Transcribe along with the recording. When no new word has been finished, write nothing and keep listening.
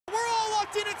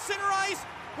locked in at center ice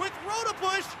with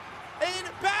Roudebush and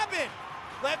Babin.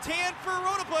 Left hand for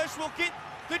Roudebush will get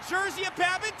the jersey of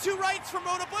Babin. Two rights from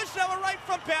Roudebush, now a right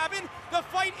from Babin. The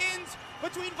fight ends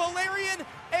between Valerian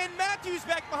and Matthews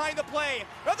back behind the play.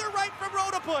 Another right from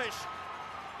Roudebush.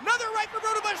 Another right from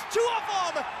Roudebush, two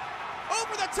of them.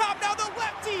 Over the top, now the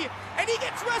lefty, and he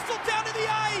gets wrestled down to the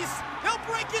ice. They'll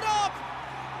break it up.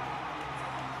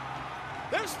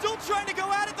 They're still trying to go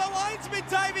at it. The linesman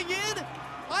diving in.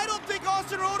 I don't think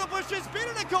Austyn Roudebush has been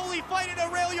in a goalie fight in a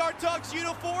Rail Yard Dogs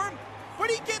uniform,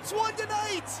 but he gets one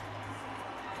tonight.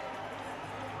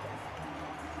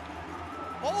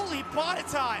 Holy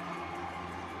Bonaton.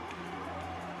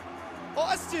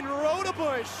 Austyn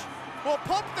Roudebush will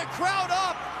pump the crowd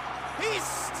up. He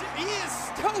is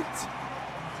stoked.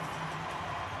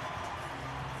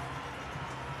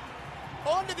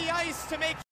 Onto the ice to make